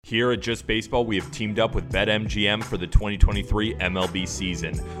Here at Just Baseball, we have teamed up with BetMGM for the 2023 MLB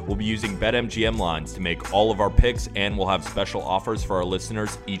season. We'll be using BetMGM lines to make all of our picks, and we'll have special offers for our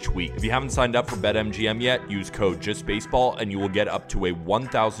listeners each week. If you haven't signed up for BetMGM yet, use code JustBaseball, and you will get up to a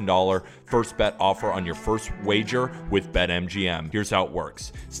 $1,000 first bet offer on your first wager with BetMGM. Here's how it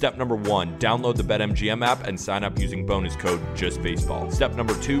works. Step number 1, download the BetMGM app and sign up using bonus code JustBaseball. Step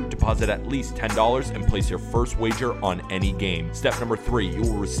number 2, deposit at least $10 and place your first wager on any game. Step number 3, you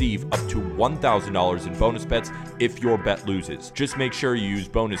will receive up to $1,000 in bonus bets if your bet loses. Just make sure you use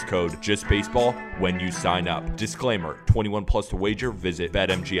bonus code JustBaseball when you sign up. Disclaimer, 21 plus to wager. Visit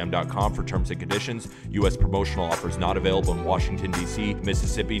BetMGM.com for terms and conditions. U.S. promotional offers not available in Washington, D.C.,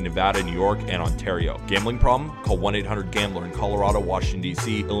 Mississippi, Nevada, New York, and Ontario. Gambling problem? Call 1-800-GAMBLER in Colorado, Washington,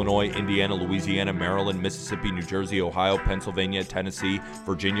 D.C., Illinois, Indiana, Louisiana, Maryland, Mississippi, New Jersey, Ohio, Pennsylvania, Tennessee,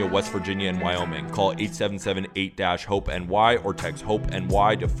 Virginia, West Virginia, and Wyoming. Call 877-8-HOPE-NY or text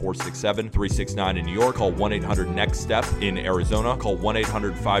HOPE-NY to 467-369 in New York. Call 1-800-NEXT-STEP in Arizona. Call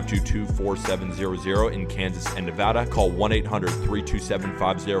 1-800-522-4700 in Kansas and Nevada. Call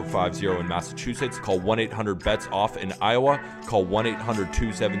 1-800-327-5050 in Massachusetts. Call 1-800-BETS-OFF in Iowa. Call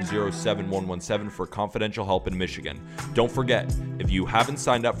 1-800-270-7117 for confidential help in Michigan. Don't forget, if you haven't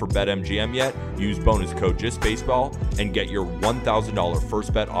signed up for BetMGM yet, use bonus code JustBaseball and get your $1,000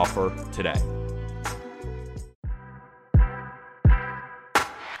 first bet offer today.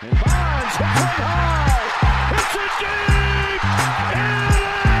 Bonds hit high. It's a deep.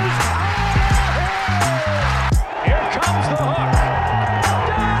 It is out of here. Here comes the hook. Got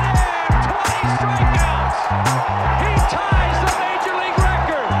him. 20 strikeouts. He ties the major league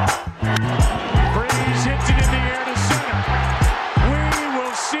record. Freeze hits it in the air to center. We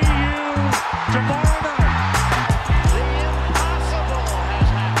will see you tomorrow night. The impossible has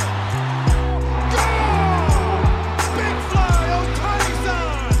happened. Goal! Big fly,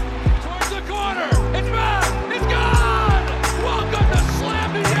 Ohtani-san! Towards the corner. It's back. It's gone. Welcome to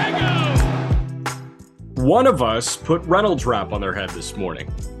Slam Diego. One of us put Reynolds wrap on their head this morning.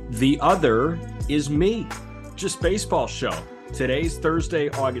 The other is me. Just Baseball Show. Today's Thursday,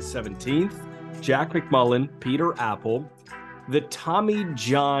 August 17th. Jack McMullen, Peter Apple. The Tommy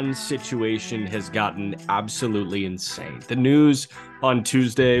John situation has gotten absolutely insane. The news on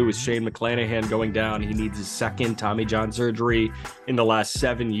Tuesday was Shane McClanahan going down. He needs his second Tommy John surgery in the last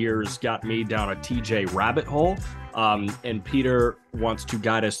 7 years. Got me down a TJ rabbit hole. And Peter wants to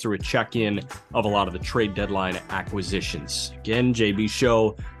guide us through a check-in of a lot of the trade deadline acquisitions. Again, JB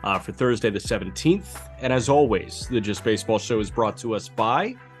Show for Thursday the 17th. And as always, the Just Baseball Show is brought to us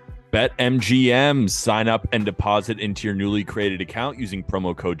by BetMGM. Sign up and deposit into your newly created account using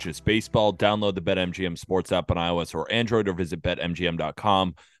promo code JustBaseball. Download the BetMGM Sports app on iOS or Android or visit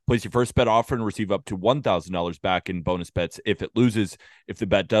BetMGM.com. Place your first bet offer and receive up to $1,000 back in bonus bets if it loses. If the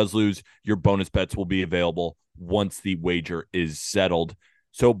bet does lose, your bonus bets will be available once the wager is settled.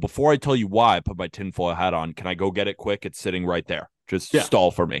 So before I tell you why I put my tinfoil hat on, can I go get it quick? It's sitting right there. Just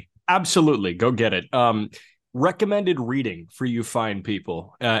stall for me. Absolutely. Go get it. Recommended reading for you fine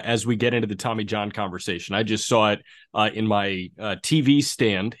people as we get into the Tommy John conversation. I just saw it in my TV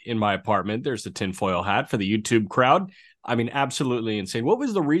stand in my apartment. There's the tinfoil hat for the YouTube crowd. I mean, absolutely insane. What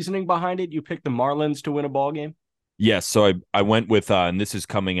was the reasoning behind it? You picked the Marlins to win a ball game? Yes, so I went with, and this is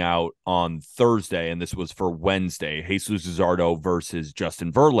coming out on Thursday, and this was for Wednesday, Jesus Luzardo versus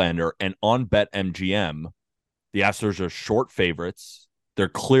Justin Verlander. And on BetMGM, the Astros are short favorites. They're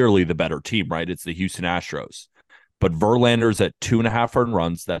clearly the better team, right? It's the Houston Astros. But Verlander's at 2.5 earned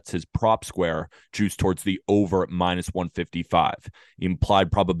runs. That's his prop square, juiced towards the over at minus 155. The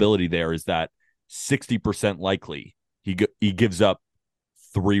implied probability there is that 60% likely he gives up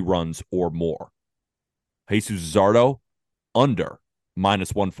 3 runs or more. Jesus Luzardo, under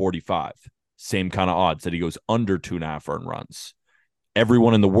minus 145. Same kind of odds that he goes under 2.5 earned runs.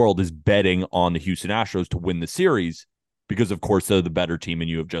 Everyone in the world is betting on the Houston Astros to win the series because, of course, they're the better team and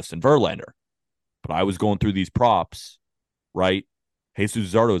you have Justin Verlander. But I was going through these props, right?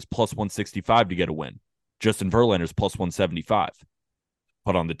 Jesus Luzardo is plus 165 to get a win. Justin Verlander is plus 175.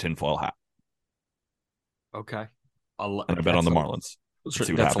 Put on the tinfoil hat. Okay. And I bet on the Marlins.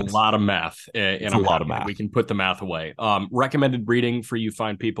 That's a lot of math. It's a lot of math. We can put the math away. Recommended reading for you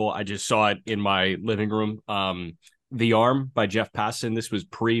fine people. I just saw it in my living room. The Arm by Jeff Passan. This was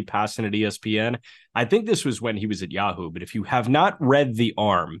pre-Passan at ESPN. I think this was when he was at Yahoo. But if you have not read The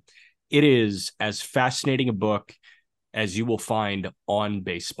Arm, it is as fascinating a book as you will find on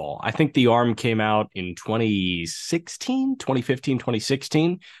baseball. I think The Arm came out in 2015,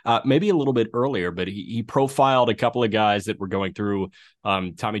 2016, maybe a little bit earlier, but he profiled a couple of guys that were going through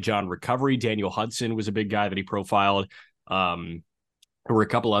Tommy John recovery. Daniel Hudson was a big guy that he profiled. There were a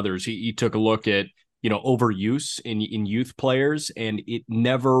couple others. He took a look at, overuse in youth players, and it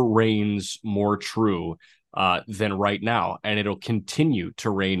never reigns more true than right now. And it'll continue to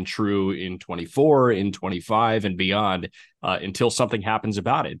reign true in 24, in 25, and beyond until something happens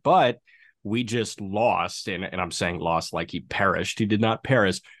about it. But we just lost, and I'm saying lost like he perished. He did not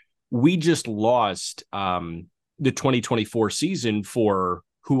perish. We just lost the 2024 season for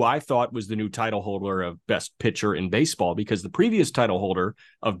who I thought was the new title holder of best pitcher in baseball, because the previous title holder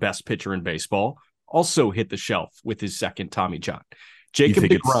of best pitcher in baseball also hit the shelf with his second Tommy John. Jacob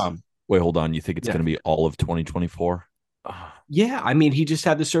deGrom. Wait, hold on. You think it's going to be all of 2024? Yeah, I mean, he just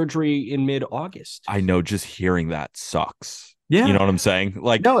had the surgery in mid-August. I know, just hearing that sucks. Yeah. You know what I'm saying?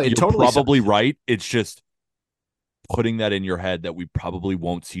 Like, no, you're totally probably sucks. right. It's just putting that in your head that we probably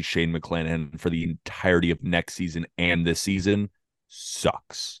won't see Shane McClanahan for the entirety of next season and this season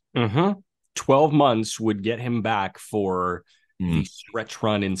sucks. 12 months would get him back for the stretch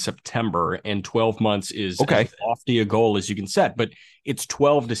run in September, and 12 months is as lofty a goal as you can set, but it's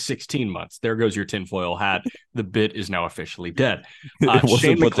 12 to 16 months. There goes your tinfoil hat. The bit is now officially dead. It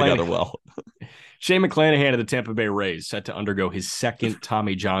wasn't put together well. Shane McClanahan of the Tampa Bay Rays set to undergo his second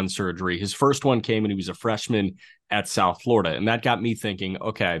Tommy John surgery. His first one came when he was a freshman at South Florida, and that got me thinking,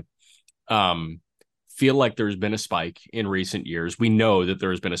 okay, feel like there's been a spike in recent years. We know that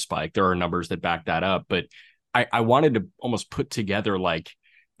there's been a spike. There are numbers that back that up, but I wanted to almost put together like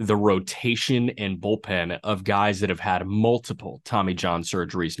the rotation and bullpen of guys that have had multiple Tommy John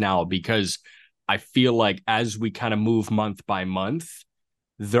surgeries now, because I feel like as we kind of move month by month,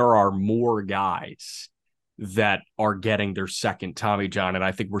 there are more guys that are getting their second Tommy John. And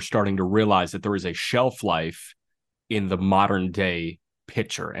I think we're starting to realize that there is a shelf life in the modern day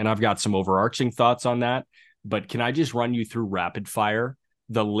pitcher. And I've got some overarching thoughts on that, but can I just run you through rapid fire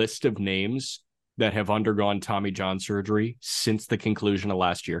the list of names that have undergone Tommy John surgery since the conclusion of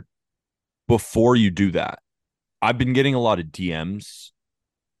last year? Before you do that, I've been getting a lot of DMs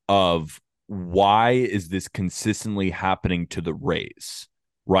of why is this consistently happening to the Rays,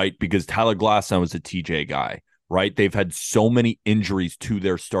 right? Because Tyler Glasnow was a TJ guy, right? They've had so many injuries to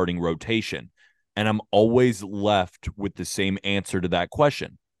their starting rotation, and I'm always left with the same answer to that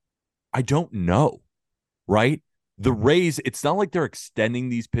question. I don't know, right? The Rays, it's not like they're extending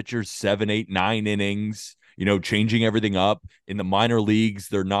these pitchers 7, 8, 9 innings, changing everything up. In the minor leagues,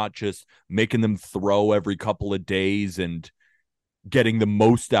 they're not just making them throw every couple of days and getting the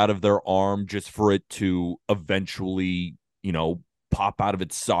most out of their arm just for it to eventually, pop out of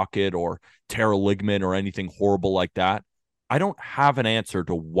its socket or tear a ligament or anything horrible like that. I don't have an answer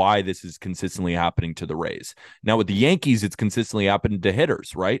to why this is consistently happening to the Rays. Now, with the Yankees, it's consistently happening to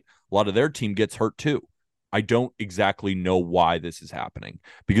hitters, right? A lot of their team gets hurt too. I don't exactly know why this is happening,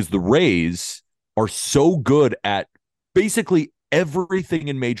 because the Rays are so good at basically everything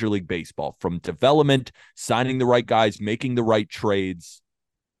in Major League Baseball, from development, signing the right guys, making the right trades,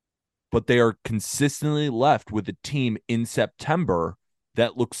 but they are consistently left with a team in September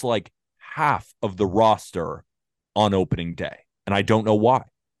that looks like half of the roster on opening day. And I don't know why.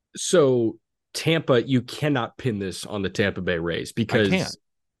 So Tampa, you cannot pin this on the Tampa Bay Rays, because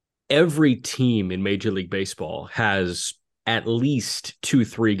every team in Major League Baseball has at least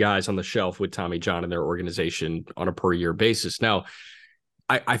 2-3 guys on the shelf with Tommy John in their organization on a per year basis. Now,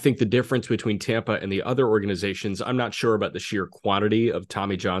 I think the difference between Tampa and the other organizations, I'm not sure about the sheer quantity of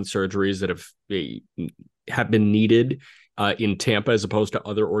Tommy John surgeries that have been needed in Tampa as opposed to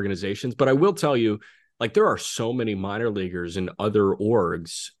other organizations. But I will tell you, like, there are so many minor leaguers and other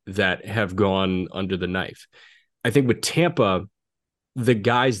orgs that have gone under the knife. I think with Tampa, the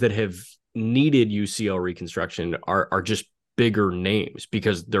guys that have needed UCL reconstruction are just bigger names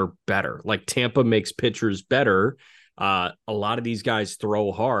because they're better. Like, Tampa makes pitchers better. A lot of these guys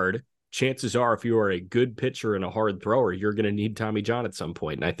throw hard. Chances are, if you are a good pitcher and a hard thrower, you're going to need Tommy John at some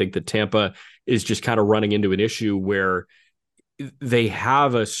point. And I think that Tampa is just kind of running into an issue where they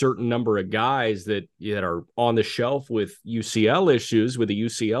have a certain number of guys that are on the shelf with UCL issues, with a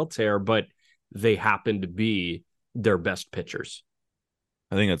UCL tear, but they happen to be their best pitchers.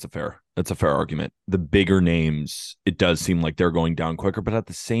 I think that's a fair argument. The bigger names, it does seem like they're going down quicker, but at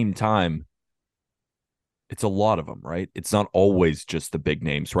the same time, it's a lot of them, right? It's not always just the big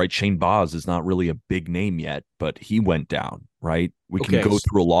names, right? Shane Baz is not really a big name yet, but he went down, right? We can go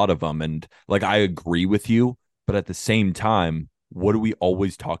through a lot of them. And like, I agree with you, but at the same time, what do we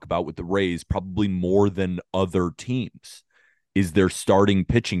always talk about with the Rays, probably more than other teams, is their starting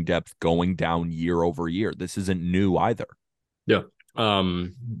pitching depth going down year over year. This isn't new either. Yeah.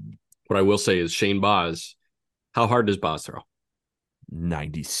 What I will say is Shane Baz, how hard does Baz throw?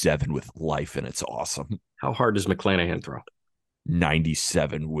 97 with life, and it's awesome. How hard does McClanahan throw?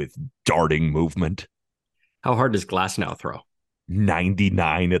 97 with darting movement. How hard does Glasnow throw?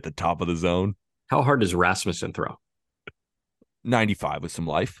 99 at the top of the zone. How hard does Rasmussen throw? 95 with some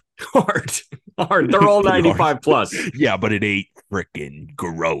life. Hard. They're all 95 plus. Yeah, but it ain't freaking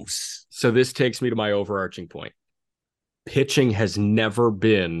gross. So this takes me to my overarching point. Pitching has never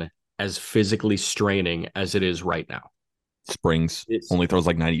been as physically straining as it is right now. Springs only throws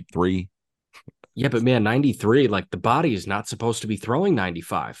like 93. Yeah, but man, 93, like the body is not supposed to be throwing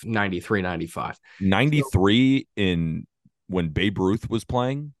 95, 93, 95. 93 in when Babe Ruth was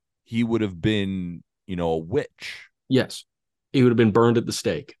playing, he would have been, a witch. Yes. He would have been burned at the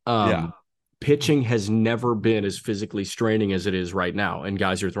stake. Yeah. Pitching has never been as physically straining as it is right now. And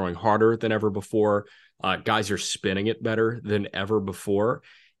guys are throwing harder than ever before. Guys are spinning it better than ever before.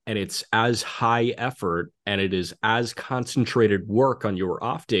 And it's as high effort and it is as concentrated work on your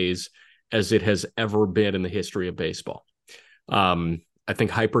off days as it has ever been in the history of baseball. I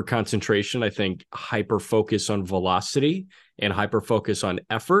think hyper concentration, I think hyper focus on velocity and hyper focus on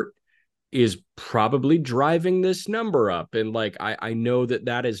effort is probably driving this number up. And like, I know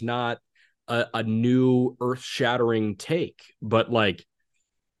that is not a new earth shattering take, but like,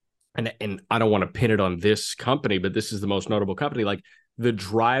 and I don't want to pin it on this company, but this is the most notable company. Like the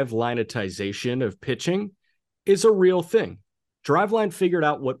drive lineitization of pitching is a real thing. Driveline figured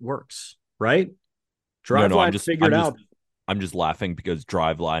out what works, right? Driveline figured out. I'm just laughing because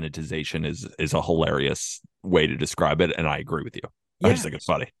drive lineitization is a hilarious way to describe it. And I agree with you. I just think it's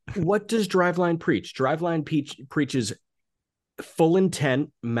funny. What does Driveline preach? Driveline preaches full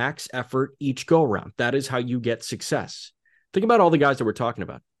intent, max effort, each go around. That is how you get success. Think about all the guys that we're talking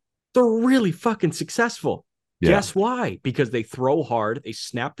about. They're really fucking successful. Yeah. Guess why? Because they throw hard, they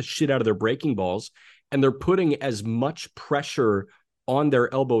snap the shit out of their breaking balls, and they're putting as much pressure on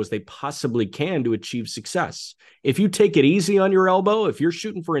their elbow as they possibly can to achieve success. If you take it easy on your elbow, if you're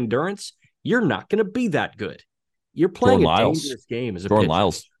shooting for endurance, you're not going to be that good. You're playing dangerous game as a pitcher.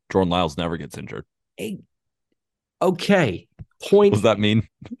 Jordan Lyles never gets injured. Hey, okay. Point. What does that mean?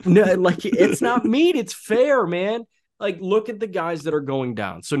 No, like it's not mean. It's fair, man. Like, look at the guys that are going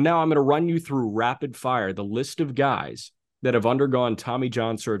down. So now I'm going to run you through rapid fire the list of guys that have undergone Tommy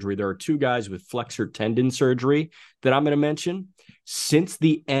John surgery. There are 2 guys with flexor tendon surgery that I'm going to mention since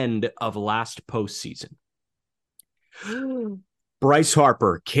the end of last postseason. Bryce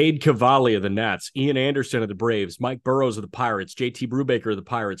Harper, Cade Cavalli of the Nats, Ian Anderson of the Braves, Mike Burrows of the Pirates, JT Brubaker of the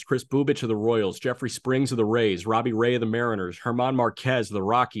Pirates, Chris Bubich of the Royals, Jeffrey Springs of the Rays, Robbie Ray of the Mariners, Herman Marquez of the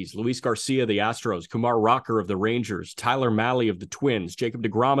Rockies, Luis Garcia of the Astros, Kumar Rocker of the Rangers, Tyler Mahle of the Twins, Jacob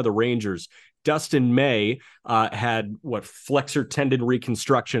deGrom of the Rangers, Dustin May had flexor tendon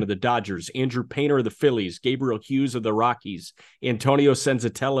reconstruction of the Dodgers, Andrew Painter of the Phillies, Gabriel Hughes of the Rockies, Antonio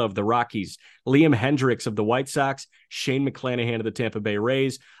Senzatella of the Rockies, Liam Hendricks of the White Sox, Shane McClanahan of the Tampa Bay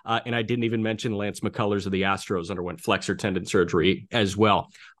Rays, and I didn't even mention Lance McCullers of the Astros underwent flexor tendon surgery as well.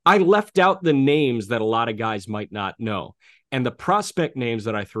 I left out the names that a lot of guys might not know, and the prospect names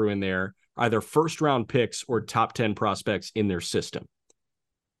that I threw in there are either first-round picks or top 10 prospects in their system.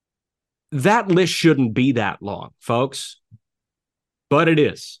 That list shouldn't be that long, folks, but it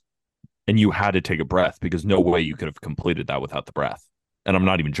is. And you had to take a breath because no way you could have completed that without the breath. And I'm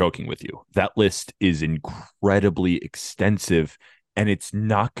not even joking with you. That list is incredibly extensive and it's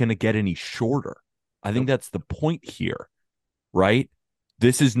not going to get any shorter. I think that's the point here, right?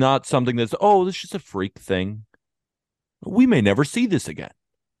 This is not something that's, this is just a freak thing. We may never see this again.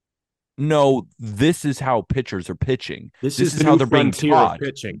 No, this is how pitchers are pitching. This is how they're being taught.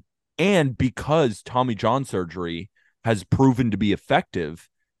 Pitching. And because Tommy John surgery has proven to be effective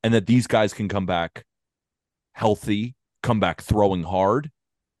and that these guys can come back healthy, come back throwing hard,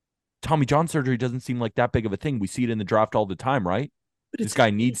 Tommy John surgery doesn't seem like that big of a thing. We see it in the draft all the time, right? This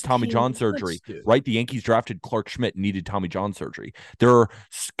guy needs Tommy John surgery, right? The Yankees drafted Clark Schmidt, needed Tommy John surgery. There are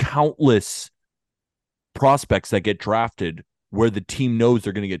countless prospects that get drafted where the team knows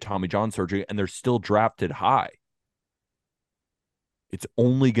they're going to get Tommy John surgery and they're still drafted high. It's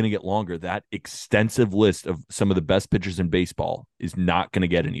only going to get longer. That extensive list of some of the best pitchers in baseball is not going to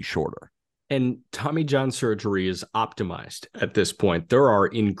get any shorter. And Tommy John surgery is optimized at this point. There are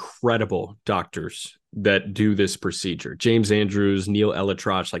incredible doctors that do this procedure. James Andrews, Neil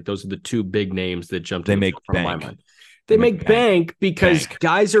Elitrosh, like those are the 2 big names that jumped in my mind. They make bank because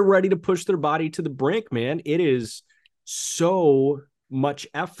guys are ready to push their body to the brink, man. It is so much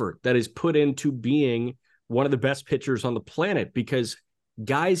effort that is put into being one of the best pitchers on the planet because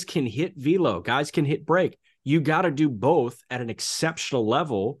guys can hit velo, guys can hit break. You got to do both at an exceptional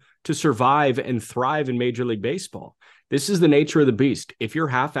level to survive and thrive in Major League Baseball. This is the nature of the beast. If you're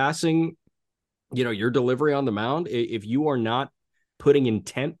half-assing your delivery on the mound, if you are not putting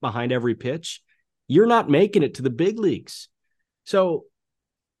intent behind every pitch, you're not making it to the big leagues. So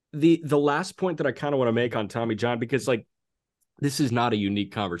the last point that I kind of want to make on Tommy John, because like this is not a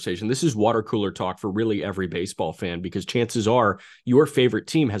unique conversation. This is water cooler talk for really every baseball fan, because chances are your favorite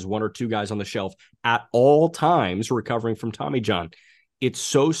team has one or two guys on the shelf at all times recovering from Tommy John. It's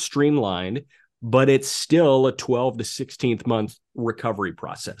so streamlined, but it's still a 12 to 16th month recovery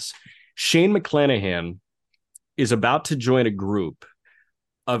process. Shane McClanahan is about to join a group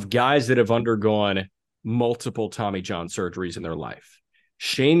of guys that have undergone multiple Tommy John surgeries in their life.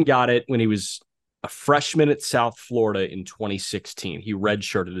 Shane got it when he was a freshman at South Florida in 2016. He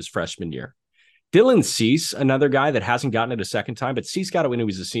redshirted his freshman year. Dylan Cease, another guy that hasn't gotten it a second time, but Cease got it when he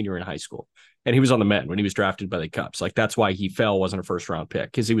was a senior in high school. And he was on the men when he was drafted by the Cubs. Like, that's why he fell, wasn't a first-round pick,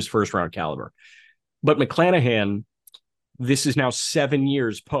 because he was first-round caliber. But McClanahan, this is now 7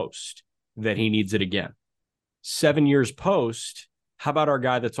 years post that he needs it again. 7 years post, how about our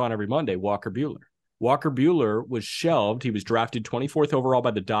guy that's on every Monday, Walker Buehler? Walker Buehler was shelved. He was drafted 24th overall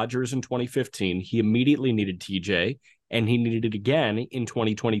by the Dodgers in 2015. He immediately needed TJ, and he needed it again in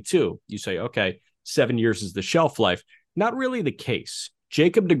 2022. You say, okay, 7 years is the shelf life. Not really the case.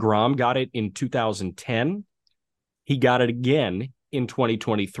 Jacob deGrom got it in 2010. He got it again in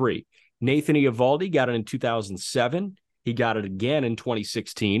 2023. Nathan Eovaldi got it in 2007. He got it again in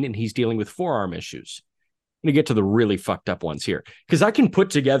 2016, and he's dealing with forearm issues. I'm going to get to the really fucked up ones here, because I can put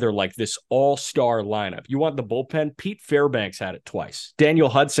together like this all-star lineup. You want the bullpen? Pete Fairbanks had it twice. Daniel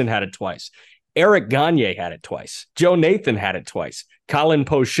Hudson had it twice. Eric Gagne had it twice. Joe Nathan had it twice. Colin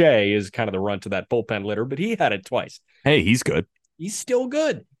Poche is kind of the runt of that bullpen litter, but he had it twice. Hey, he's good. He's still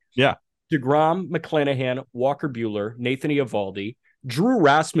good. Yeah. DeGrom, McClanahan, Walker Buehler, Nathan Eovaldi. Drew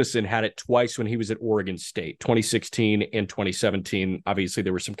Rasmussen had it twice when he was at Oregon State, 2016 and 2017. Obviously,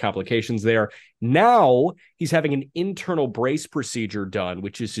 there were some complications there. Now he's having an internal brace procedure done,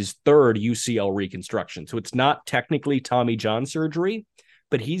 which is his third UCL reconstruction. So it's not technically Tommy John surgery,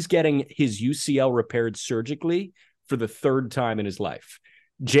 but he's getting his UCL repaired surgically for the third time in his life.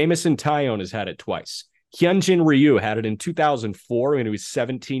 Jamison Tyone has had it twice. Hyunjin Ryu had it in 2004 when he was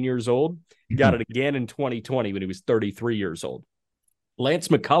 17 years old. Got it again in 2020 when he was 33 years old. Lance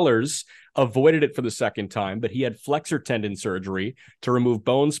McCullers avoided it for the second time, but he had flexor tendon surgery to remove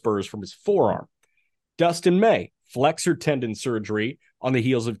bone spurs from his forearm. Dustin May, flexor tendon surgery on the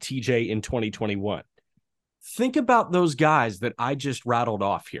heels of TJ in 2021. Think about those guys that I just rattled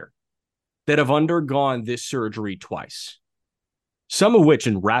off here that have undergone this surgery twice, some of which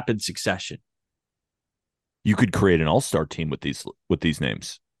in rapid succession. You could create an all-star team with these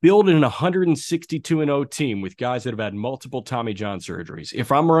names. Build an 162-0 team with guys that have had multiple Tommy John surgeries.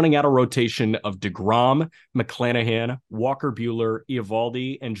 If I'm running out a rotation of DeGrom, McClanahan, Walker Buehler,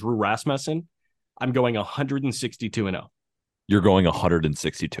 Eovaldi, and Drew Rasmussen, I'm going 162-0. You're going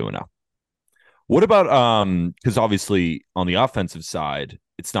 162-0. What about because obviously on the offensive side,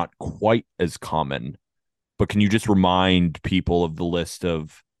 it's not quite as common, but can you just remind people of the list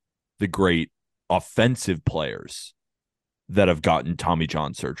of the great offensive players that have gotten Tommy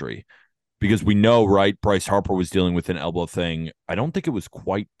John surgery? Because we know, right, Bryce Harper was dealing with an elbow thing. I don't think it was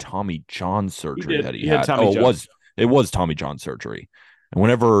quite Tommy John surgery that he had. It was Tommy John surgery. And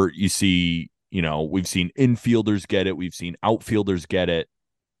whenever you see, we've seen infielders get it, we've seen outfielders get it.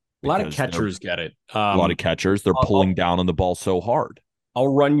 A lot of catchers get it. A lot of catchers. They're pulling down on the ball so hard. I'll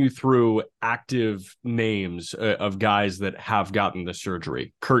run you through active names of guys that have gotten the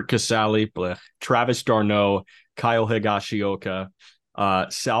surgery. Kurt Casale, Travis d'Arnaud, Kyle Higashioka,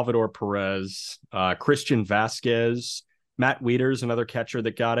 Salvador Perez, Christian Vasquez, Matt Wieters, another catcher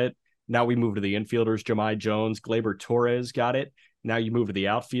that got it. Now we move to the infielders. Jahmai Jones, Gleyber Torres got it. Now you move to the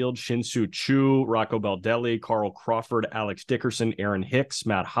outfield. Shin-Soo Choo, Rocco Baldelli, Carl Crawford, Alex Dickerson, Aaron Hicks,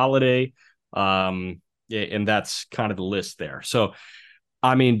 Matt Holliday. And that's kind of the list there. So,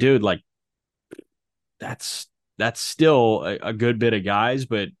 I mean, dude, like that's still a good bit of guys,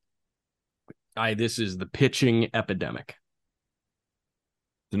 but this is the pitching epidemic.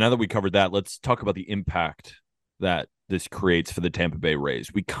 So now that we covered that, let's talk about the impact that this creates for the Tampa Bay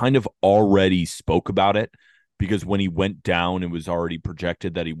Rays. We kind of already spoke about it because when he went down, it was already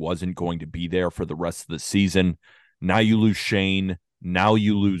projected that he wasn't going to be there for the rest of the season. Now you lose Shane. Now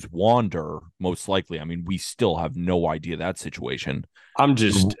you lose Wander, most likely. I mean, we still have no idea that situation.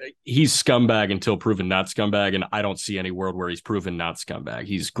 He's scumbag until proven not scumbag, and I don't see any world where he's proven not scumbag.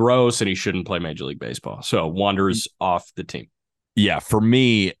 He's gross, and he shouldn't play Major League Baseball. So Wander's off the team. Yeah, for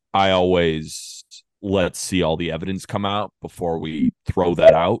me, I always let's see all the evidence come out before we throw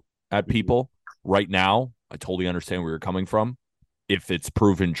that out at people. Right now, I totally understand where you're coming from. If it's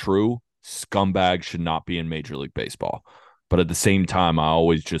proven true, Scumbags should not be in Major League Baseball. But at the same time,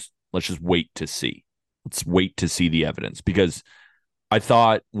 let's just wait to see. Let's wait to see the evidence, because I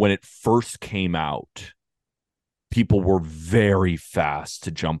thought when it first came out, people were very fast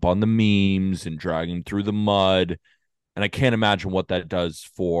to jump on the memes and drag him through the mud. And I can't imagine what that does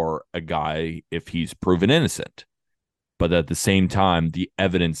for a guy if he's proven innocent. But at the same time, the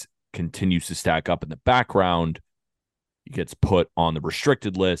evidence continues to stack up in the background. He gets put on the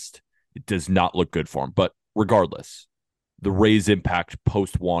restricted list. It does not look good for him. But regardless, the Rays' impact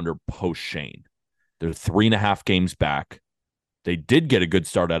post-Wander, post-Shane. They're 3.5 games back. They did get a good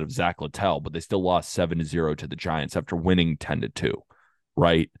start out of Zach Littell, but they still lost 7-0 to the Giants after winning 10-2,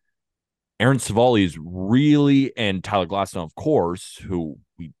 right? Aaron Savali is really, and Tyler Glasnow, of course, who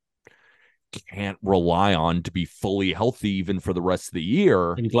we can't rely on to be fully healthy even for the rest of the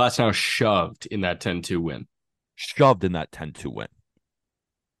year. And Glasnow shoved in that 10-2 win.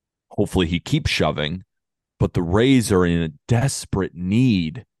 Hopefully he keeps shoving, but the Rays are in a desperate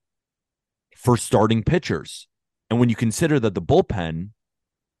need for starting pitchers. And when you consider that the bullpen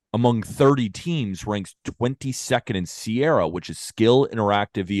among 30 teams ranks 22nd in Sierra, which is Skill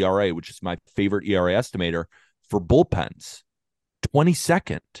Interactive ERA, which is my favorite ERA estimator for bullpens,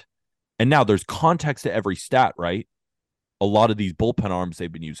 22nd. And now there's context to every stat, right? A lot of these bullpen arms,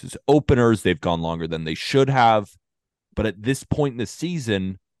 they've been used as openers. They've gone longer than they should have. But at this point in the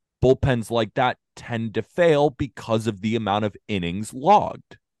season, bullpens like that tend to fail because of the amount of innings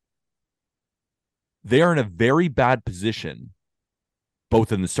logged. They are in a very bad position,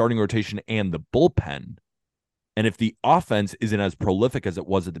 both in the starting rotation and the bullpen. And if the offense isn't as prolific as it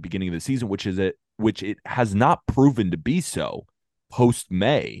was at the beginning of the season, which it has not proven to be so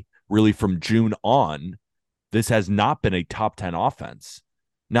post-May, really from June on, this has not been a top 10 offense.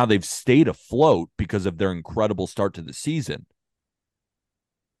 Now they've stayed afloat because of their incredible start to the season.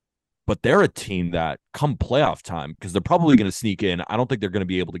 But they're a team that come playoff time, because they're probably going to sneak in. I don't think they're going to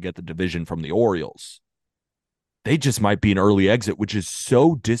be able to get the division from the Orioles. They just might be an early exit, which is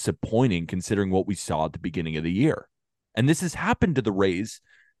so disappointing considering what we saw at the beginning of the year. And this has happened to the Rays.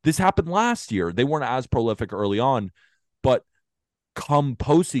 This happened last year. They weren't as prolific early on, but come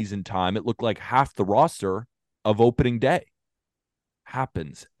postseason time, it looked like half the roster of opening day.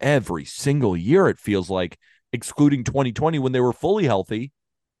 Happens every single year, it feels like, excluding 2020 when they were fully healthy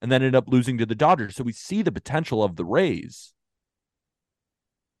and then ended up losing to the Dodgers. So we see the potential of the Rays,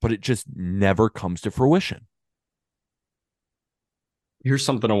 but it just never comes to fruition. Here's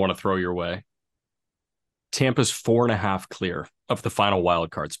something I want to throw your way. Tampa's 4.5 clear of the final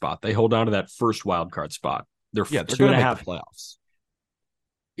wild card spot. They hold on to that first wild card spot. They're going to make the playoffs.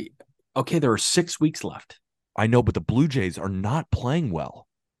 Okay, there are 6 weeks left. I know, but the Blue Jays are not playing well.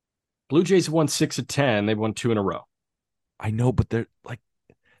 Blue Jays have won 6 of 10. They've won 2 in a row. I know, but they're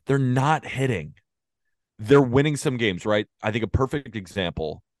not hitting. They're winning some games, right? I think a perfect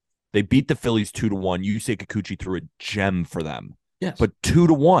example, they beat the Phillies 2-1. Yusei Kikuchi threw a gem for them. Yes. But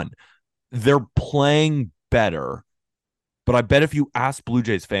 2-1. They're playing better. But I bet if you ask Blue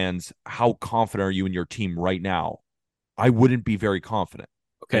Jays fans, how confident are you in your team right now? I wouldn't be very confident.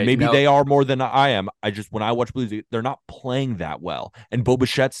 Okay, and maybe they are more than I am. When I watch Blues, they're not playing that well. And Bo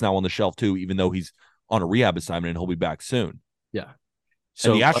Bichette's now on the shelf too, even though he's on a rehab assignment and he'll be back soon. Yeah.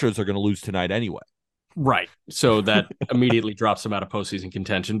 So and the Astros are going to lose tonight anyway. Right. So that immediately drops them out of postseason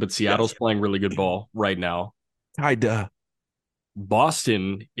contention. But Seattle's playing really good ball right now.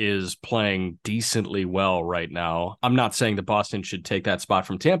 Boston is playing decently well right now. I'm not saying that Boston should take that spot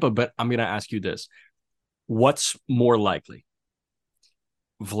from Tampa, but I'm going to ask you this. What's more likely?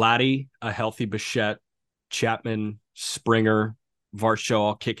 Vladdy, a healthy Bichette, Chapman, Springer, Varsho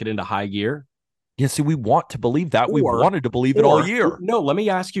all kick it into high gear? Yeah, see, we want to believe that. We wanted to believe it all year. No, let me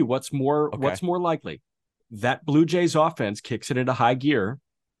ask you, what's more likely? That Blue Jays offense kicks it into high gear,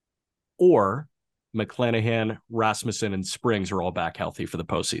 or McClanahan, Rasmussen, and Springs are all back healthy for the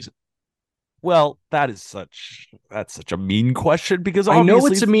postseason? Well, that's such a mean question, because I know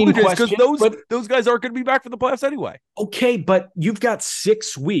it's a mean question, because those guys aren't going to be back for the playoffs anyway. Okay, but you've got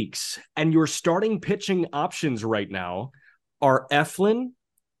 6 weeks, and your starting pitching options right now are Eflin,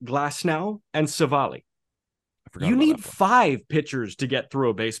 Glasnow, and Savali. You need 5 pitchers to get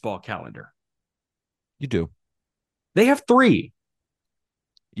through a baseball calendar. You do. They have 3.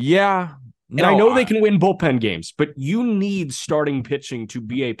 Yeah. And I know they can win bullpen games, but you need starting pitching to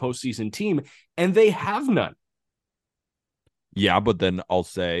be a postseason team, and they have none. Yeah, but then I'll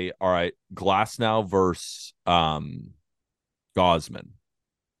say, all right, Glasnow versus Gausman.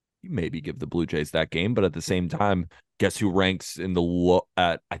 You maybe give the Blue Jays that game, but at the same time, guess who ranks in the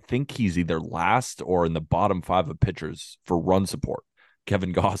I think he's either last or in the bottom 5 of pitchers for run support.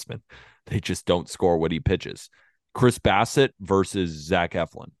 Kevin Gausman. They just don't score when he pitches. Chris Bassett versus Zach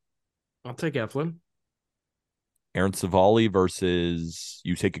Eflin. I'll take Eflin. Aaron Savali versus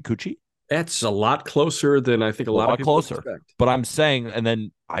Yusei Kikuchi. That's a lot closer than I think a lot of people closer. expect. But I'm saying, and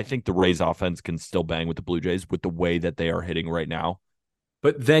then I think the Rays offense can still bang with the Blue Jays with the way that they are hitting right now.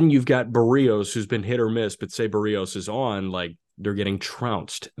 But then you've got Barrios, who's been hit or miss, but say Barrios is on, like they're getting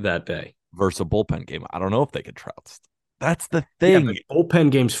trounced that day. Versus a bullpen game. I don't know if they can trounce. That's the thing. Yeah,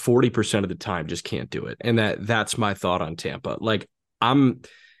 bullpen games 40% of the time just can't do it. And that's my thought on Tampa. Like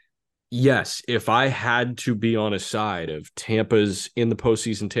yes, if I had to be on a side of Tampa's in the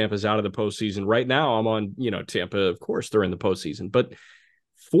postseason, Tampa's out of the postseason. Right now, I'm on, Tampa, of course, they're in the postseason. But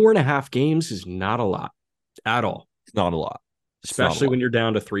 4.5 games is not a lot at all. It's not a lot. Especially when you're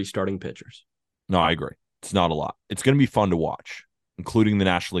down to 3 starting pitchers. No, I agree. It's not a lot. It's going to be fun to watch, including the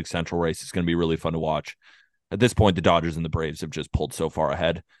National League Central race. It's going to be really fun to watch. At this point, the Dodgers and the Braves have just pulled so far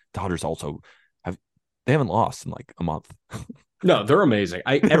ahead. Dodgers also haven't lost in like a month. No, they're amazing.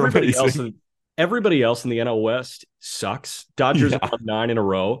 Everybody else in the NL West sucks. Dodgers have won 9 in a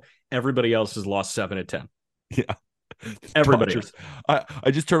row. Everybody else has lost 7 of 10. Yeah. Everybody Dodgers. I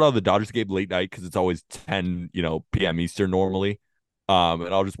just turned on the Dodgers game late night because it's always 10, p.m. Eastern normally.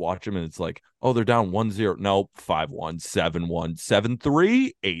 And I'll just watch them and it's like, oh, they're down 1-0. Nope, 5-1, 7-1,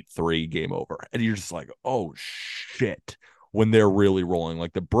 7-3, 8-3, game over. And you're just like, oh shit, when they're really rolling.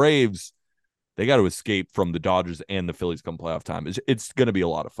 Like the Braves, they got to escape from the Dodgers and the Phillies come playoff time. It's going to be a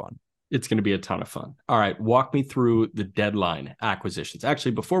lot of fun. It's going to be a ton of fun. All right, walk me through the deadline acquisitions.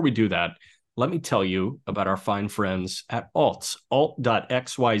 Actually, before we do that, let me tell you about our fine friends at Alts.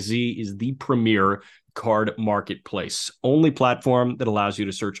 Alt.xyz is the premier card marketplace, only platform that allows you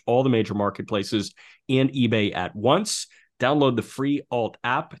to search all the major marketplaces and eBay at once. Download the free Alt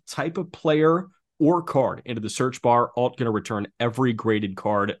app, type a player or card into the search bar. Alt going to return every graded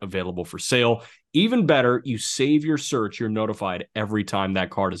card available for sale. Even better, you save your search. You're notified every time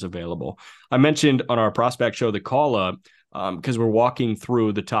that card is available. I mentioned on our prospect show, the call up, because we're walking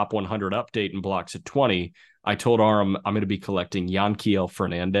through the top 100 update in blocks of 20. I told Aram I'm going to be collecting Yanquiel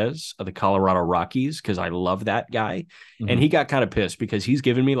Fernandez of the Colorado Rockies because I love that guy. Mm-hmm. And he got kind of pissed because he's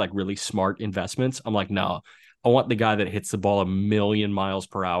given me like really smart investments. I'm like, no, I want the guy that hits the ball 1,000,000 miles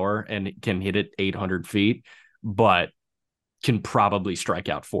per hour and can hit it 800 feet, but can probably strike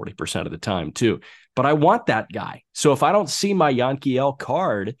out 40% of the time too. But I want that guy. So if I don't see my Yanquiel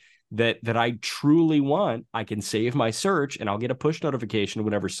card that I truly want, I can save my search and I'll get a push notification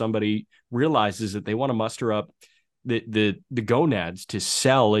whenever somebody realizes that they want to muster up the gonads to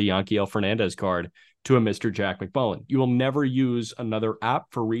sell a Yanquiel Fernandez card to a Mr. Jack McMullen. You will never use another app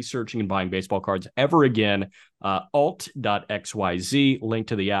for researching and buying baseball cards ever again. Alt.xyz, link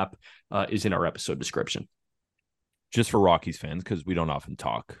to the app is in our episode description. Just for Rockies fans, because we don't often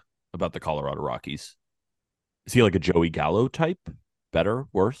talk about the Colorado Rockies. Is he like a Joey Gallo type? Better,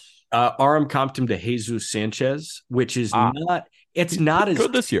 worse? Aram comped him to Jesus Sanchez, which is not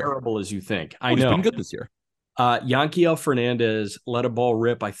as terrible as you think. I know. He's been good this year. Yanquiel Fernandez let a ball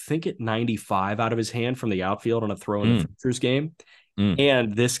rip, I think at 95 out of his hand from the outfield on a throw in the Futures game.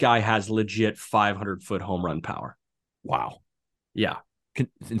 And this guy has legit 500-foot home run power. Wow. Yeah.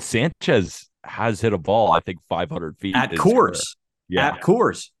 And Sanchez has hit a ball, I think, 500 feet. At Coors. Yeah. At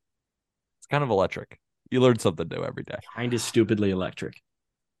Coors. It's kind of electric. You learn something new every day. Kind of stupidly electric.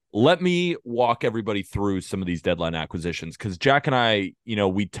 Let me walk everybody through some of these deadline acquisitions because Jack and I,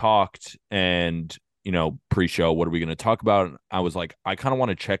 we talked and, pre-show, what are we going to talk about? And I was like, I kind of want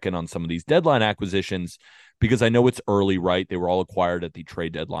to check in on some of these deadline acquisitions because I know it's early, right? They were all acquired at the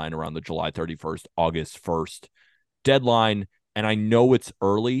trade deadline around the July 31st, August 1st deadline. And I know it's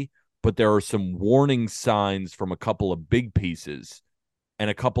early, but there are some warning signs from a couple of big pieces. And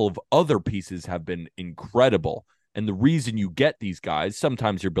a couple of other pieces have been incredible. And the reason you get these guys,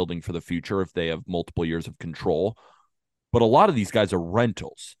 sometimes you're building for the future if they have multiple years of control. But a lot of these guys are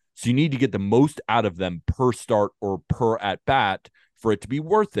rentals. So you need to get the most out of them per start or per at bat for it to be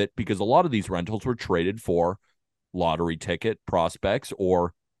worth it, because a lot of these rentals were traded for lottery ticket prospects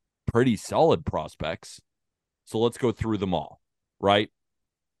or pretty solid prospects. So let's go through them all, right?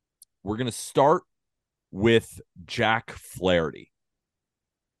 We're going to start with Jack Flaherty.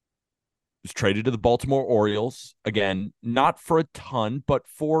 Was traded to the Baltimore Orioles. Again, not for a ton, but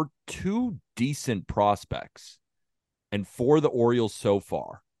for 2 decent prospects. And for the Orioles so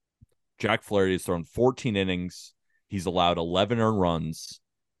far, Jack Flaherty has thrown 14 innings. He's allowed 11 earned runs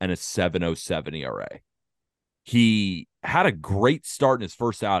and a 7.07 ERA. He had a great start in his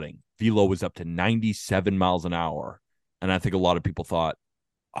first outing. Velo was up to 97 miles an hour. And I think a lot of people thought,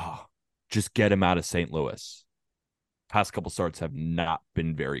 just get him out of St. Louis. Past couple starts have not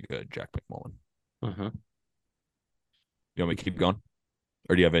been very good, Jack McMullen. Mm-hmm. You want me to keep going?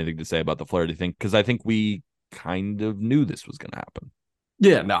 Or do you have anything to say about the Flaherty thing? Because I think we kind of knew this was going to happen.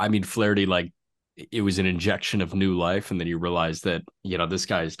 Yeah, no, I mean, Flaherty, like, it was an injection of new life. And then you realize that, this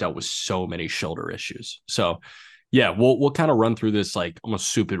guy has dealt with so many shoulder issues. So, yeah, we'll kind of run through this like almost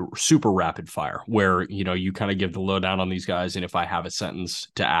super rapid fire where, you kind of give the lowdown on these guys. And if I have a sentence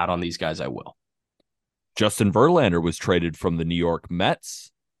to add on these guys, I will. Justin Verlander was traded from the New York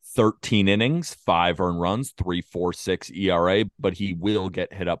Mets. 13 innings, 5 earned runs, 3.46 ERA, but he will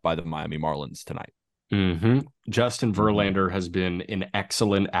get hit up by the Miami Marlins tonight. Mm-hmm. Justin Verlander has been an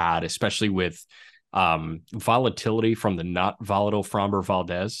excellent add, especially with volatility from the not volatile Framber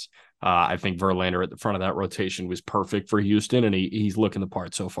Valdez. I think Verlander at the front of that rotation was perfect for Houston, and he's looking the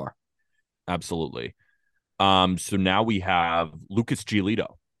part so far. Absolutely. So now we have Lucas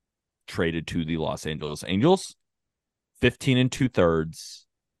Giolito traded to the Los Angeles Angels. 15 2/3,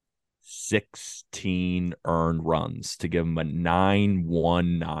 16 earned runs to give him a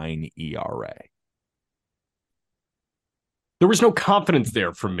 9.19 ERA. There was no confidence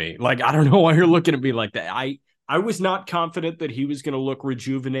there from me. Like, I don't know why you're looking at me like that. I was not confident that he was going to look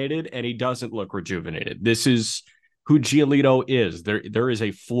rejuvenated, and he doesn't look rejuvenated. This is who Giolito is. There is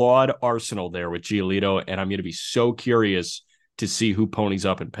a flawed arsenal there with Giolito, and I'm going to be so curious to see who ponies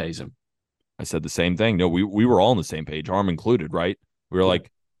up and pays him. I said the same thing. No, we were all on the same page, Arm included, right? We were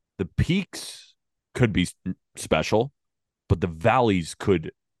like, the peaks could be special, but the valleys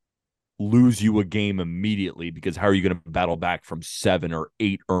could lose you a game immediately, because how are you going to battle back from 7 or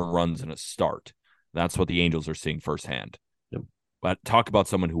 8 earned runs in a start? That's what the Angels are seeing firsthand. Yep. But talk about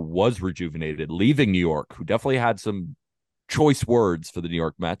someone who was rejuvenated, leaving New York, who definitely had some choice words for the New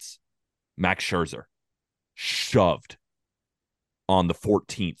York Mets. Max Scherzer shoved on the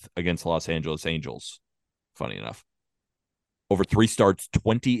 14th against Los Angeles Angels. Funny enough. Over 3 starts,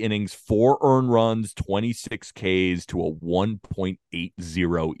 20 innings, 4 earned runs, 26 Ks to a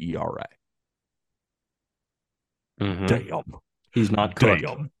 1.80 ERA. Mm-hmm. Damn. He's not cooked.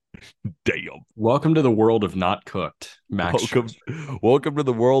 Damn. Welcome to the world of not cooked, Max. Welcome to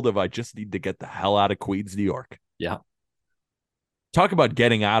the world of I just need to get the hell out of Queens, New York. Yeah. Talk about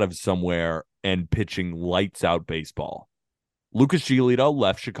getting out of somewhere and pitching lights out baseball. Lucas Giolito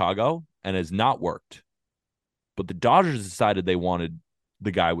left Chicago and has not worked. But the Dodgers decided they wanted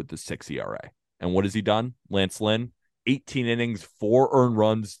the guy with the 6 ERA. And what has he done? Lance Lynn, 18 innings, 4 earned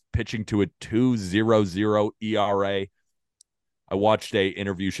runs, pitching to a 2.00 ERA. I watched a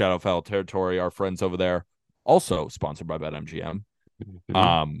interview, shout out Foul Territory, our friends over there, also sponsored by BetMGM.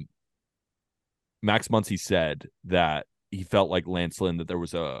 Mm-hmm. Max Muncy said that he felt like Lance Lynn, that there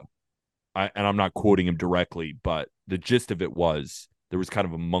was and I'm not quoting him directly, but the gist of it was there was kind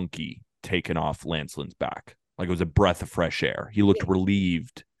of a monkey taken off Lance Lynn's back. Like it was a breath of fresh air. He looked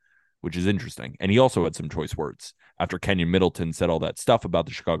relieved, which is interesting. And he also had some choice words after Kenyon Middleton said all that stuff about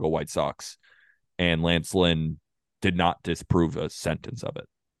the Chicago White Sox, and Lance Lynn did not disprove a sentence of it.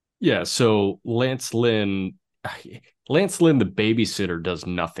 Yeah, so Lance Lynn, the babysitter, does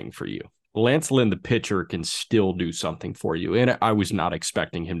nothing for you. Lance Lynn, the pitcher, can still do something for you. And I was not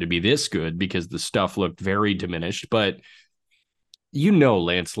expecting him to be this good because the stuff looked very diminished. But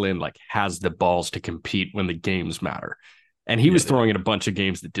Lance Lynn like has the balls to compete when the games matter. And he was throwing in a bunch of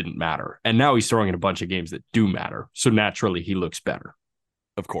games that didn't matter. And now he's throwing in a bunch of games that do matter. So naturally, he looks better.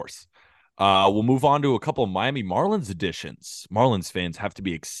 Of course. We'll move on to a couple of Miami Marlins additions. Marlins fans have to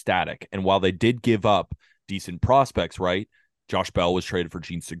be ecstatic. And while they did give up decent prospects, right? Josh Bell was traded for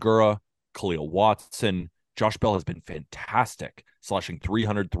Gene Segura, Khalil Watson. Josh Bell has been fantastic, slashing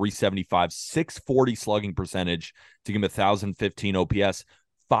 300, 375, 640 slugging percentage to give him 1,015 OPS,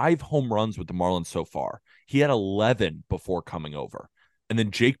 5 home runs with the Marlins so far. He had 11 before coming over. And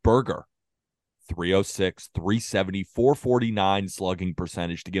then Jake Berger, 306, 370, 449 slugging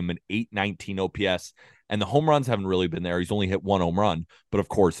percentage to give him an 819 OPS. And the home runs haven't really been there. He's only hit 1 home run, but of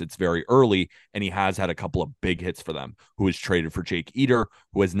course it's very early, and he has had a couple of big hits for them. Who was traded for Jake Eder,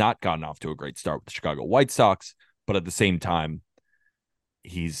 who has not gotten off to a great start with the Chicago White Sox, but at the same time,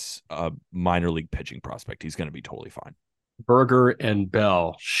 he's a minor league pitching prospect. He's going to be totally fine. Berger and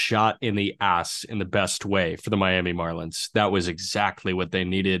Bell shot in the ass in the best way for the Miami Marlins. That was exactly what they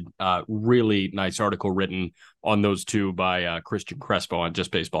needed. Really nice article written on those two by Christian Crespo on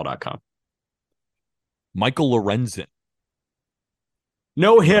justbaseball.com. Michael Lorenzen.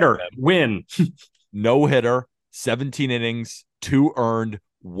 No hitter. Win. No hitter. 17 innings, 2 earned,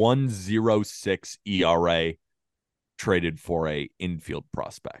 1.06 ERA. Traded for a infield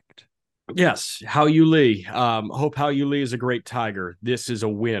prospect. Yes, Hao Yu Lee. Hope Hao Yu Lee is a great Tiger. This is a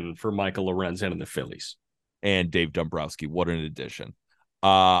win for Michael Lorenzen and the Phillies. and Dave Dombrowski. What an addition.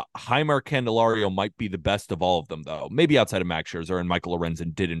 Heimer Candelario might be the best of all of them, though. Maybe outside of Max Scherzer, and Michael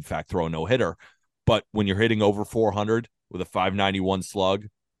Lorenzen did, in fact, throw a no-hitter. But when you're hitting over 400 with a 591 slug,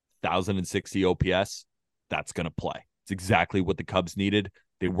 1,060 OPS, that's going to play. It's exactly what the Cubs needed.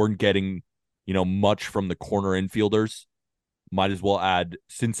 They weren't getting, much from the corner infielders. Might as well add,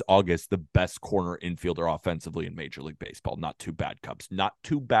 since August, the best corner infielder offensively in Major League Baseball. Not too bad, Cubs. Not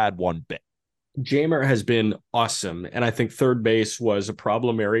too bad one bit. Jamer has been awesome, and I think third base was a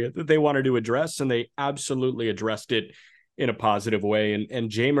problem area that they wanted to address, and they absolutely addressed it in a positive way. And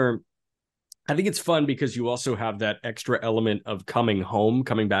Jamer, I think it's fun because you also have that extra element of coming home,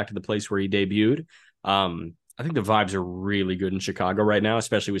 coming back to the place where he debuted. I think the vibes are really good in Chicago right now,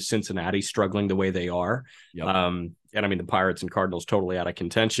 especially with Cincinnati struggling the way they are. Yep. And I mean, the Pirates and Cardinals totally out of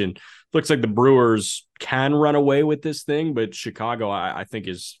contention. Looks like the Brewers can run away with this thing, but Chicago, I think,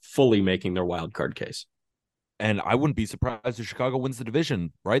 is fully making their wild card case. And I wouldn't be surprised if Chicago wins the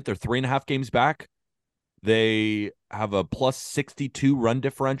division, right? They're 3.5 games back. They have a plus 62 run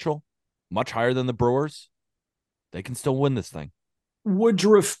differential, much higher than the Brewers. They can still win this thing.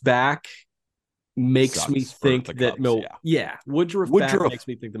 Woodruff back makes Sucks me think that Cubs, Woodruff back makes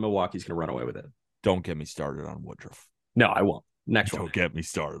me think that Milwaukee's going to run away with it. Don't get me started on Woodruff. No, I won't. Next one. Don't get me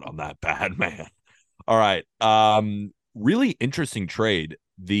started on that bad man. All right. Really interesting trade.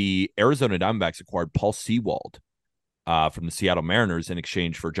 The Arizona Diamondbacks acquired Paul Sewald from the Seattle Mariners in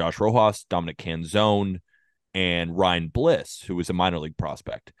exchange for Josh Rojas, Dominic Canzone, and Ryan Bliss, who was a minor league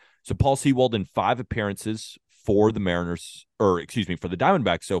prospect. So Paul Sewald in 5 appearances for the Mariners, for the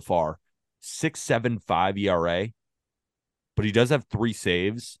Diamondbacks so far, 6.75 ERA, but he does have 3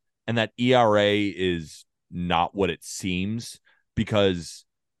 saves, and that ERA is not what it seems because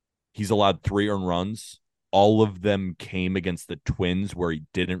he's allowed 3 earned runs. All of them came against the Twins where he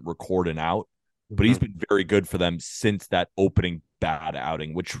didn't record an out, but he's been very good for them since that opening bad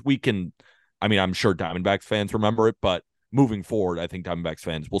outing, which I'm sure Diamondbacks fans remember it, but moving forward, I think Diamondbacks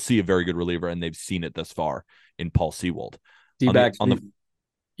fans will see a very good reliever, and they've seen it thus far in Paul Sewald. D-backs go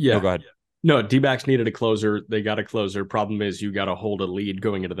ahead. No, D-backs needed a closer. They got a closer. Problem is you got to hold a lead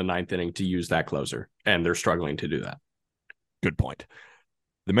going into the 9th inning to use that closer, and they're struggling to do that. Good point.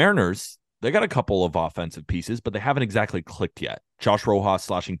 The Mariners, they got a couple of offensive pieces, but they haven't exactly clicked yet. Josh Rojas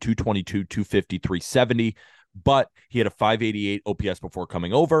slashing 222, 250, 370, but he had a 588 OPS before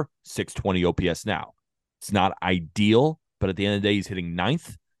coming over, 620 OPS now. It's not ideal, but at the end of the day, he's hitting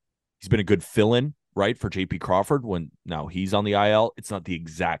 9th. He's been a good fill-in, right, for JP Crawford when now he's on the IL. It's not the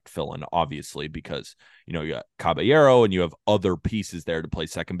exact fill-in, obviously, because, you got Caballero and you have other pieces there to play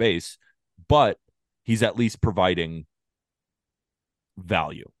second base, but he's at least providing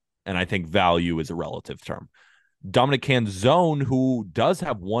value. And I think value is a relative term. Dominic Canzone, who does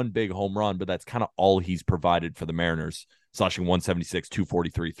have 1 big home run, but that's kind of all he's provided for the Mariners, slashing 176,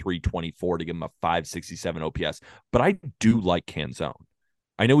 243, 324 to give him a 567 OPS. But I do like Canzone.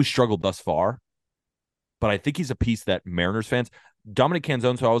 I know he struggled thus far, but I think he's a piece that Mariners fans, Dominic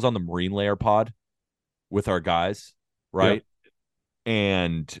Canzone, so I was on the Marine Layer pod with our guys, right? Yep.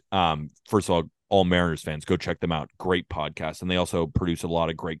 And first of all Mariners fans, go check them out. Great podcast. And they also produce a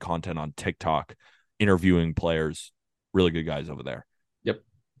lot of great content on TikTok, interviewing players, really good guys over there. Yep.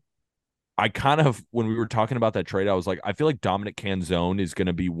 I kind of, when we were talking about that trade, I was like, I feel like Dominic Canzone is going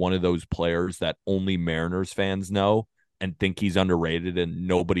to be one of those players that only Mariners fans know and think he's underrated and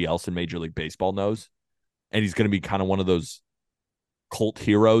nobody else in Major League Baseball knows. And he's going to be kind of one of those cult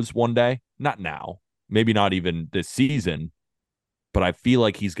heroes one day. Not now, maybe not even this season, but I feel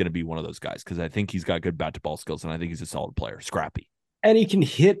like he's going to be one of those guys because I think he's got good bat to ball skills and I think he's a solid player, scrappy. And he can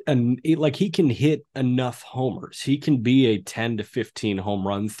hit enough homers. He can be a 10 to 15 home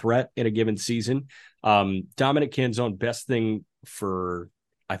run threat in a given season. Dominic Canzone, best thing for,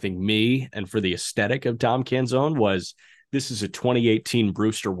 I think, me and for the aesthetic of Dom Canzone was this is a 2018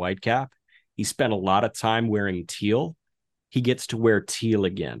 Brewster Whitecap. He spent a lot of time wearing teal. He gets to wear teal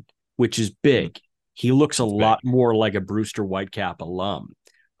again, which is big. He looks a lot more like a Brewster Whitecap alum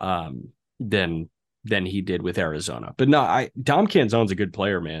than he did with Arizona. But no, Dom Canzone's a good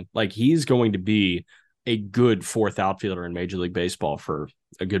player, man. Like, he's going to be a good 4th outfielder in Major League Baseball for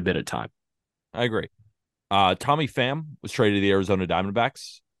a good bit of time. I agree. Tommy Pham was traded to the Arizona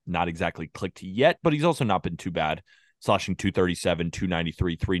Diamondbacks. Not exactly clicked yet, but he's also not been too bad. Slashing 237,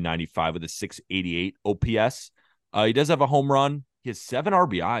 293, 395 with a 688 OPS. He does have a home run. He has 7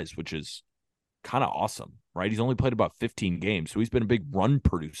 RBIs, which is kind of awesome, right? He's only played about 15 games, so he's been a big run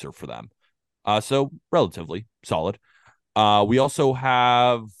producer for them. So relatively solid. We also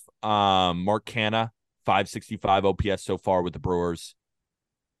have Mark Canha, 565 OPS so far with the Brewers.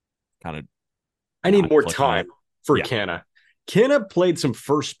 Kind of I need more flipping time it. for Yeah. Canna. Canna played some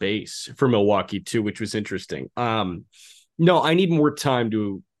first base for Milwaukee too, which was interesting. No, I need more time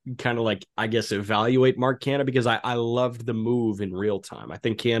to kind of like, I guess, evaluate Mark Canna because I loved the move in real time. I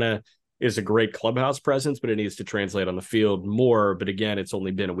think Canna is a great clubhouse presence, but it needs to translate on the field more. But again, it's only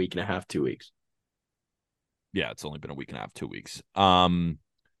been a week and a half, 2 weeks. Yeah, it's only been a week and a half, 2 weeks.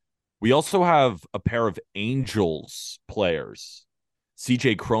 We also have a pair of Angels players,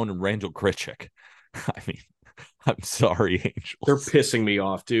 CJ Crone and Randall Grichuk. I mean, I'm sorry, They're Angels. pissing me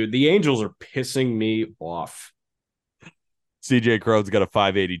off, dude. The Angels are pissing me off. CJ Crone's got a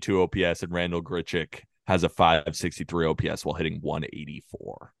 582 OPS, and Randall Grichuk has a 563 OPS while hitting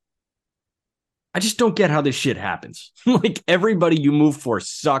 184. I just don't get how this shit happens. Like everybody you move for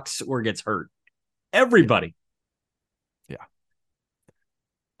sucks or gets hurt. Everybody. Yeah.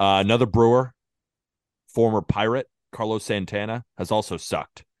 Another Brewer, former Pirate, Carlos Santana, has also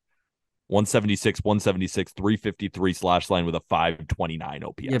sucked. 176, 353 slash line with a 529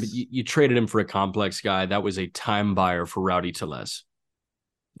 OPS. Yeah, but you traded him for a complex guy. That was a time buyer for Rowdy Tellez.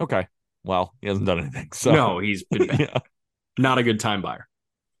 Okay. Well, he hasn't done anything. So No, he's been bad. Yeah. Not a good time buyer.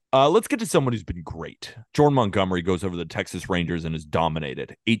 Let's get to someone who's been great. Jordan Montgomery goes over the Texas Rangers and is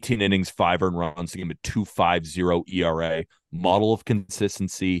dominated. 18 innings, 5 earned runs to give him a 2.50 ERA. Model of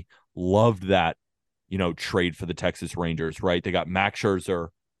consistency. Loved that, trade for the Texas Rangers, right? They got Max Scherzer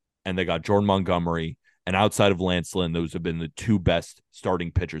and they got Jordan Montgomery. And outside of Lance Lynn, those have been the two best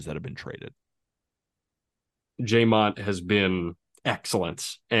starting pitchers that have been traded. J-Mont has been excellent.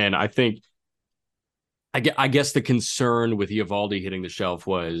 And I think I guess the concern with Eovaldi hitting the shelf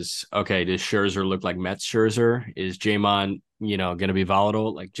was, okay, does Scherzer look like Mets Scherzer? Is J-Mont, going to be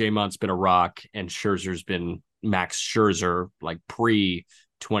volatile? Like J-Mont's been a rock and Scherzer's been Max Scherzer, like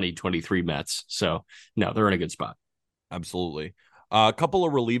pre-2023 Mets. So, no, they're in a good spot. Absolutely. A couple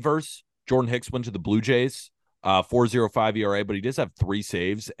of relievers. Jordan Hicks went to the Blue Jays, 4.05 ERA, but he does have 3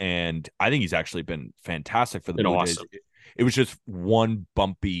 saves, and I think he's actually been fantastic for the Blue Jays. It was just one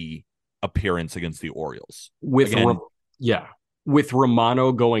bumpy appearance against the Orioles. With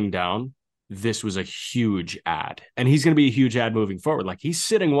Romano going down, this was a huge ad. And he's going to be a huge ad moving forward. Like he's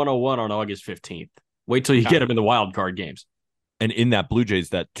sitting 101 on August 15th. Wait till you get him in the wild card games. And in that Blue Jays,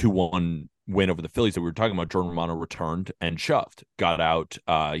 that 2-1 win over the Phillies that we were talking about, Jordan Romano returned and shoved. Got out.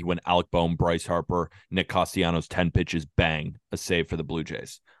 He went Alec Boehm, Bryce Harper, Nick Castellanos, 10 pitches, bang, a save for the Blue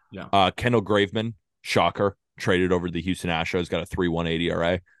Jays. Yeah. Kendall Graveman, shocker, traded over to the Houston Astros, got a 3.18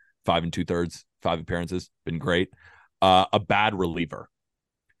 ERA. 5 2/3, 5 appearances, been great. A bad reliever,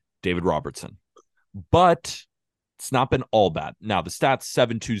 David Robertson, but it's not been all bad. Now the stats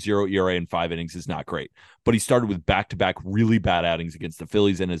 7.20 ERA in 5 innings is not great, but he started with back-to-back really bad outings against the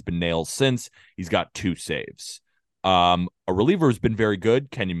Phillies and has been nailed since. He's got 2 saves. A reliever has been very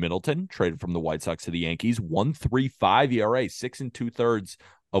good. Kenyon Middleton, traded from the White Sox to the Yankees, 1.35 ERA, 6 2/3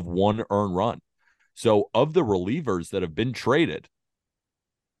 of 1 earned run. So of the relievers that have been traded,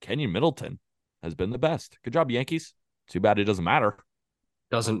 Kenyon Middleton has been the best. Good job, Yankees. Too bad it doesn't matter.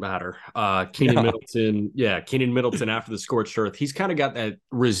 Doesn't matter. Keenan Middleton after the scorched earth. He's kind of got that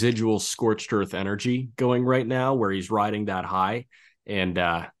residual scorched earth energy going right now where he's riding that high. And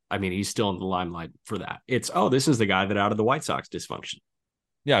he's still in the limelight for that. This is the guy that out of the White Sox dysfunction.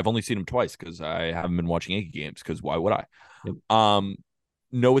 Yeah, I've only seen him twice because I haven't been watching Yankee games because why would I? Yep.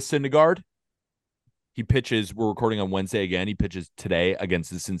 Noah Syndergaard. He pitches, we're recording on Wednesday again. He pitches today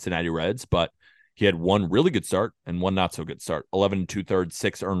against the Cincinnati Reds, but he had one really good start and one not so good start. 11 2/3,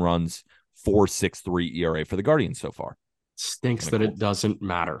 6 earned runs, 4.63 ERA for the Guardians so far. Stinks that it doesn't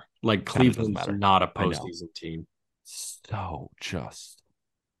matter. Like Cleveland's not a postseason team. So just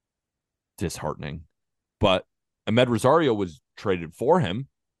disheartening. But Ahmed Rosario was traded for him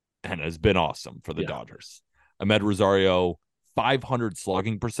and has been awesome for the Dodgers. Ahmed Rosario, 500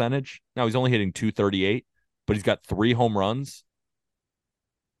 slugging percentage. Now he's only hitting 238, but he's got 3 home runs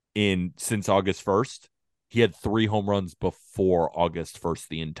since August 1st. He had 3 home runs before August 1st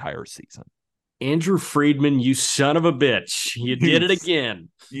the entire season. Andrew Friedman, you son of a bitch. You did it again.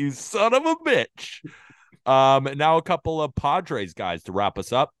 You son of a bitch. Now a couple of Padres guys to wrap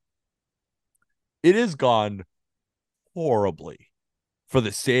us up. It has gone horribly for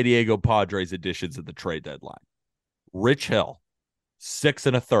the San Diego Padres additions at the trade deadline. Rich Hill, 6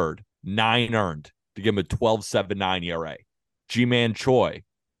 1/3, 9 earned to give him a 12.79 ERA. G-Man Choi,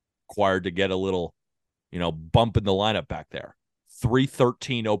 acquired to get a little, bump in the lineup back there.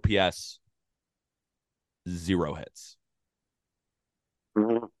 313 OPS, 0 hits.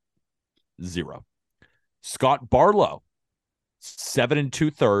 0. Scott Barlow, 7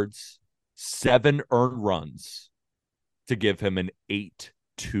 2/3, 7 earned runs to give him an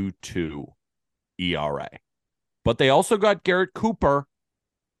 8.22 ERA. But they also got Garrett Cooper.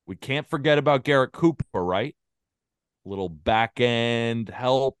 We can't forget about Garrett Cooper, right? Little back end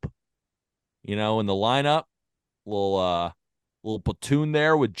help, in the lineup. Little platoon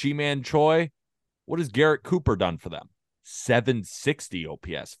there with G-Man Choi. What has Garrett Cooper done for them? 760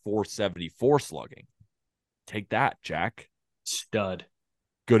 OPS, 474 slugging. Take that, Jack. Stud.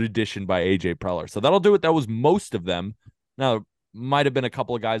 Good addition by AJ Preller. So that'll do it. That was most of them. Now, might have been a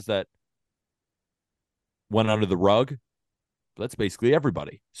couple of guys that went under the rug. But that's basically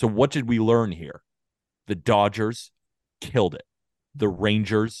everybody. So what did we learn here? The Dodgers killed it. The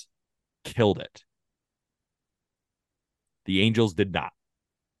Rangers killed it. The Angels did not.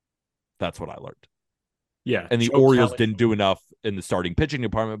 That's what I learned. Yeah. And the Joe Orioles Kelly. didn't do enough in the starting pitching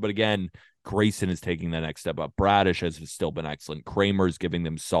department. But again, Grayson is taking the next step up. Bradish has still been excellent. Kramer's giving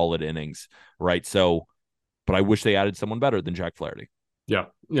them solid innings, right? So, but I wish they added someone better than Jack Flaherty. Yeah.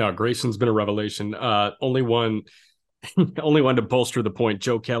 Grayson's been a revelation. Only one to bolster the point.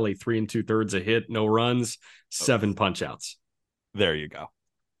 Joe Kelly, 3 2/3 a hit, no runs, 7 punch outs. There you go.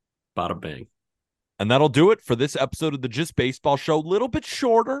 Bada bang. And that'll do it for this episode of the Just Baseball Show. A little bit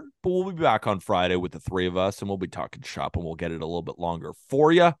shorter, but we'll be back on Friday with the 3 of us, and we'll be talking shop, and we'll get it a little bit longer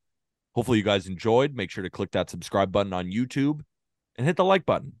for you. Hopefully you guys enjoyed. Make sure to click that subscribe button on YouTube and hit the like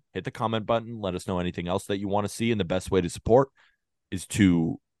button. Hit the comment button. Let us know anything else that you want to see. And the best way to support is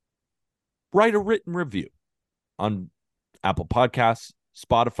to write a written review on Apple Podcasts,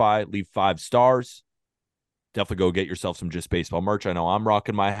 Spotify. Leave 5 stars. Definitely go get yourself some Just Baseball merch. I know I'm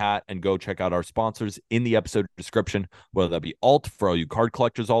rocking my hat. And go check out our sponsors in the episode description, whether that be Alt for all you card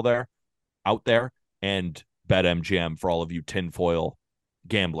collectors out there, and BetMGM for all of you tinfoil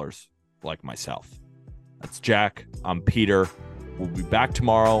gamblers like myself. That's Jack. I'm Peter. We'll be back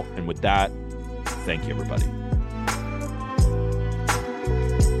tomorrow. And with that, thank you, everybody.